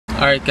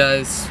Alright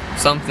guys,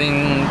 something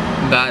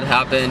bad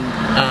happened.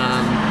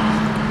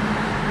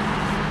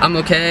 I'm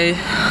okay.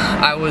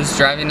 I was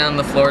driving down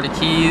the Florida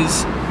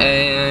Keys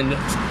and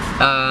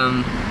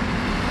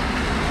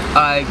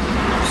I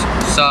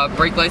saw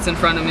brake lights in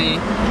front of me,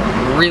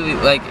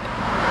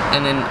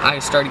 and then I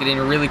started getting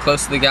really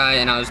close to the guy,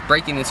 and I was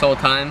braking this whole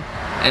time,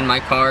 and my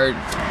car,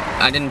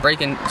 I didn't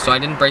brake in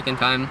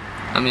time.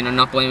 I mean, I'm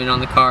not blaming it on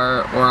the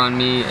car or on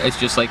me, it's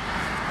just like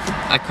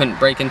I couldn't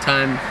brake in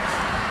time.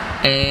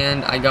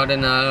 And I got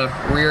in a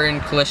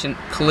rear-end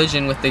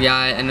collision with the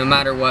guy, and no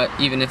matter what,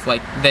 even if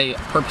like they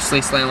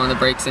purposely slam on the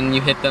brakes and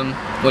you hit them,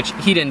 which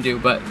he didn't do,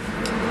 but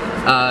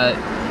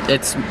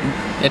it's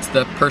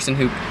the person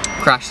who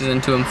crashes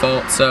into him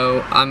fault.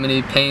 So I'm gonna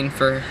be paying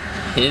for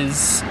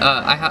his.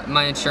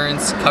 My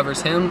insurance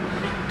covers him,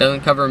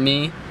 doesn't cover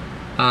me.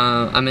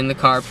 I'm in the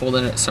car, pulled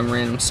in at some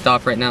random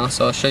stop right now,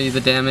 so I'll show you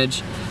the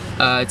damage.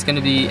 It's gonna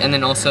be, and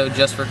then also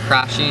just for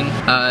crashing,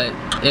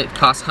 it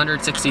costs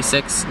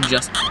 $166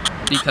 just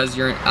because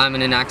I'm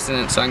in an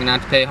accident, so I'm gonna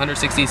have to pay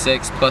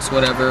 $166 plus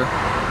whatever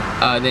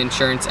the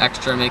insurance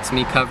extra makes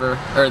me cover,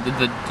 or I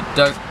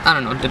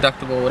don't know,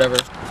 deductible, whatever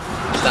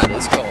that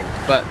is called.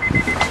 But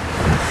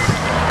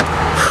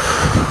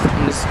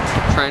I'm just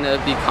trying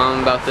to be calm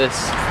about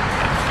this.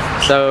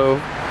 So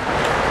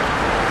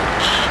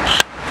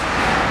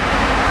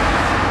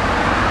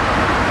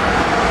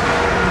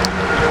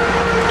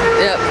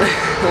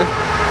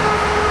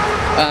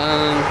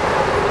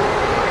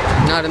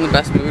not in the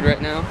best mood right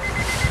now.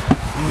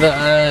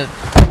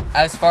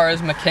 As far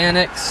as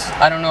mechanics,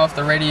 I don't know if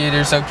the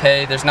radiator's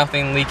okay. There's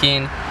nothing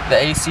leaking. The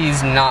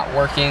AC's not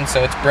working,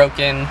 so it's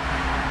broken.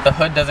 The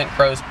hood doesn't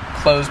close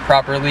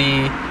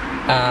properly.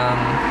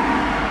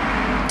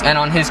 And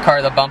on his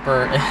car, the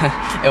bumper,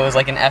 it was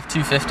like an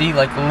F-250.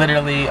 Like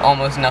literally,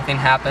 almost nothing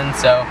happened.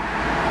 So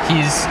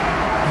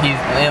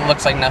it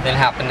looks like nothing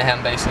happened to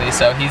him basically.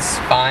 So he's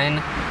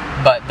fine.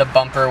 But the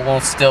bumper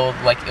will still,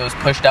 like, it was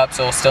pushed up,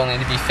 so it'll still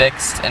need to be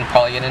fixed and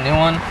probably get a new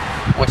one,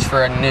 which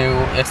for a new,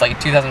 it's like a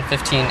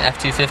 2015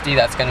 F-250,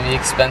 that's going to be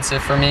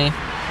expensive for me.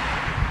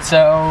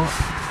 So,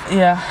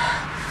 yeah.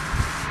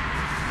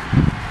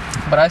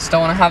 But I still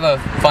want to have a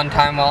fun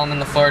time while I'm in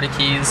the Florida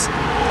Keys.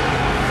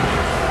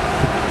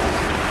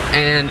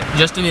 And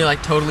just to be,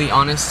 like, totally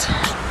honest,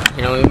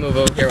 you know, let me move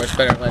over here, which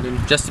better lighting.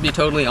 Just to be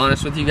totally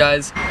honest with you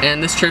guys,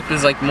 and this trip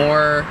is, like,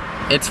 more...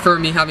 It's for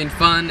me having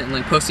fun and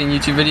like posting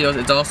YouTube videos.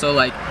 It's also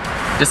like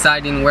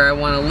deciding where I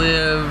want to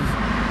live,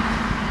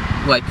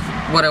 like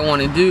what I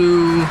want to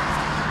do,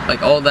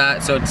 like all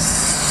that. So it's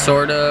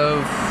sort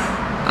of,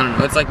 I don't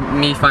know, it's like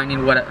me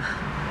finding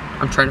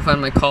I'm trying to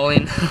find my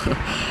calling.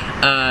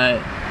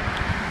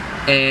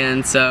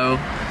 And so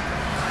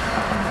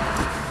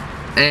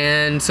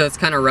it's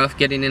kind of rough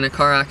getting in a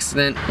car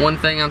accident. One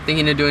thing I'm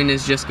thinking of doing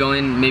is just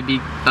going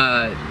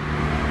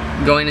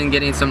and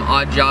getting some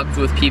odd jobs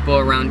with people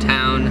around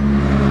town,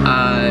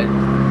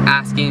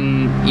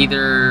 asking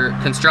either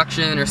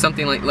construction or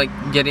something, like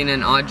getting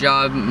an odd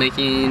job,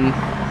 making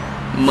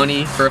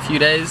money for a few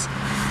days.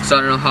 So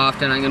I don't know how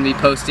often I'm going to be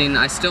posting.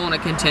 I still want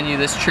to continue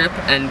this trip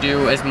and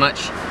do as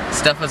much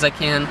stuff as I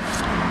can,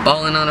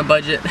 balling on a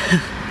budget.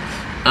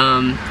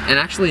 And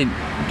actually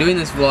doing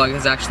this vlog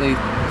has actually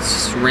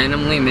just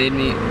randomly made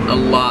me a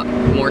lot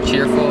more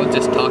cheerful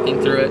just talking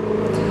through it.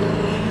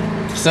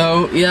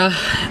 So yeah,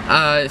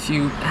 if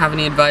you have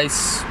any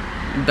advice,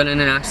 been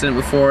in an accident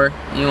before,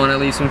 you want to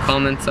leave some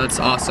comments, that's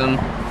awesome.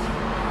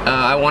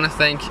 I want to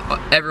thank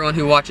everyone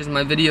who watches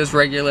my videos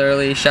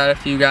regularly. Shout out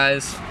to you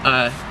guys.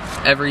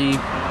 Every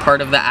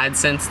part of the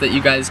AdSense that you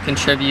guys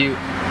contribute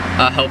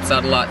helps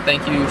out a lot.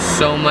 Thank you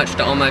so much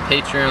to all my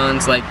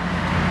Patreons. Like,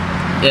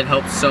 it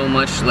helps so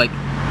much. Like,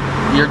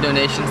 your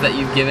donations that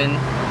you've given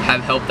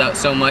have helped out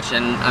so much,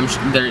 and I'm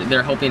sure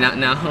they're helping out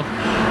now.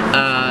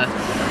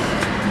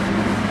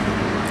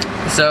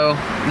 So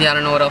yeah, I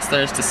don't know what else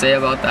there is to say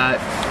about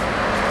that.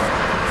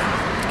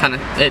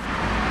 It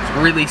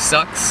really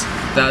sucks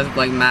that I was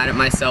like mad at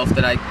myself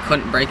that I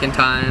couldn't brake in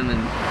time, and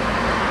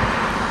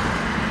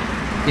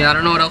yeah, I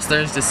don't know what else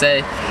there is to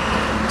say.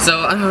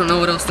 So I don't know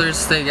what else there is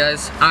to say,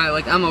 guys.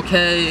 I'm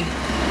okay.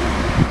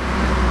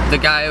 The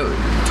guy,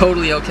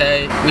 totally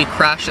okay. We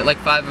crashed at like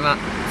 5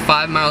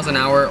 miles an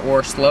hour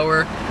or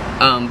slower,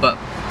 but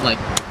like,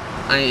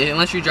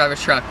 unless you drive a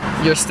truck,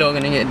 you're still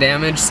gonna get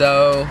damaged.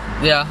 So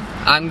yeah,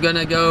 I'm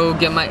gonna go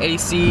get my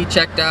AC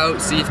checked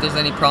out, see if there's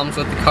any problems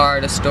with the car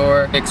at a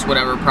store, fix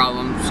whatever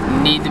problems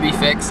need to be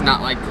fixed,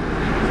 not like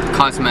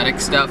cosmetic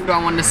stuff. I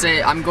wanted to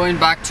say I'm going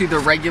back to the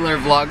regular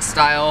vlog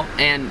style,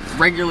 and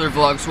regular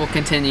vlogs will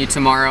continue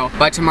tomorrow.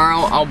 By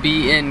tomorrow I'll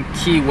be in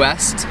Key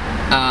West,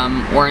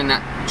 or in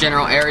that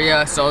general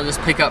area, so I'll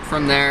just pick up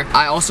from there.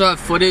 I also have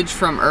footage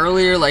from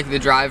earlier, like the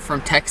drive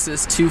from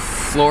Texas to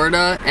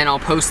Florida, and I'll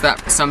post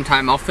that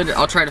sometime. I'll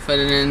try to fit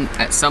it in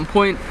at some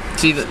point.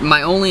 See,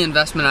 my only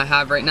investment I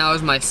have right now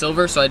is my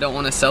silver, so I don't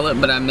want to sell it,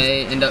 but I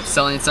may end up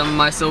selling some of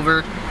my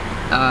silver.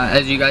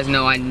 As you guys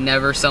know, I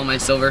never sell my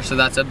silver, so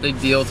that's a big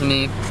deal to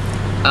me.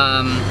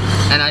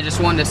 And I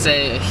just wanted to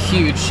say a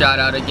huge shout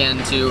out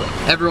again to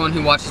everyone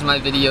who watches my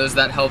videos.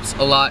 That helps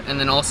a lot. And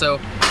then also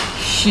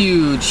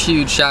huge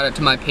shout out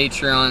to my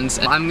Patreons.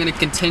 I'm gonna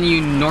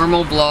continue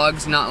normal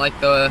vlogs, not like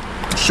the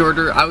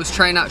shorter. I was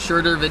trying out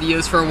shorter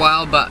videos for a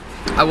while, but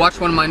I watched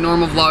one of my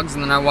normal vlogs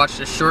and then I watched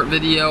a short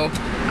video.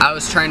 I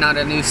was trying out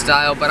a new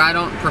style, but I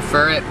don't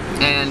prefer it,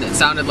 and it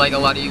sounded like a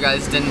lot of you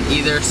guys didn't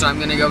either, so I'm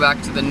gonna go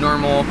back to the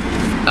normal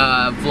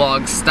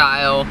vlog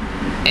style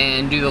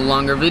and do the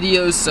longer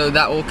videos. So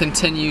that will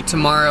continue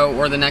tomorrow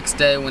or the next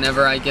day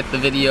whenever I get the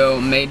video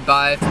made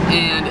by.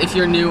 And if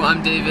you're new,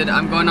 I'm David.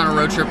 I'm going on a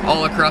road trip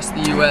all across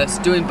the US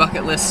doing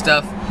bucket list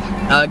stuff,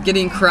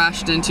 getting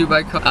crashed into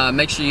by cars.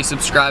 Make sure you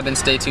subscribe and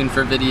stay tuned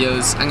for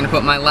videos. I'm gonna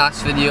put my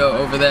last video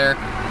over there,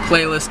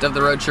 playlist of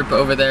the road trip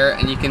over there,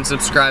 and you can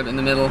subscribe in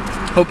the middle.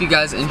 Hope you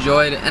guys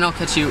enjoyed, and I'll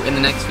catch you in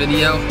the next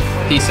video.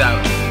 Peace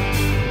out.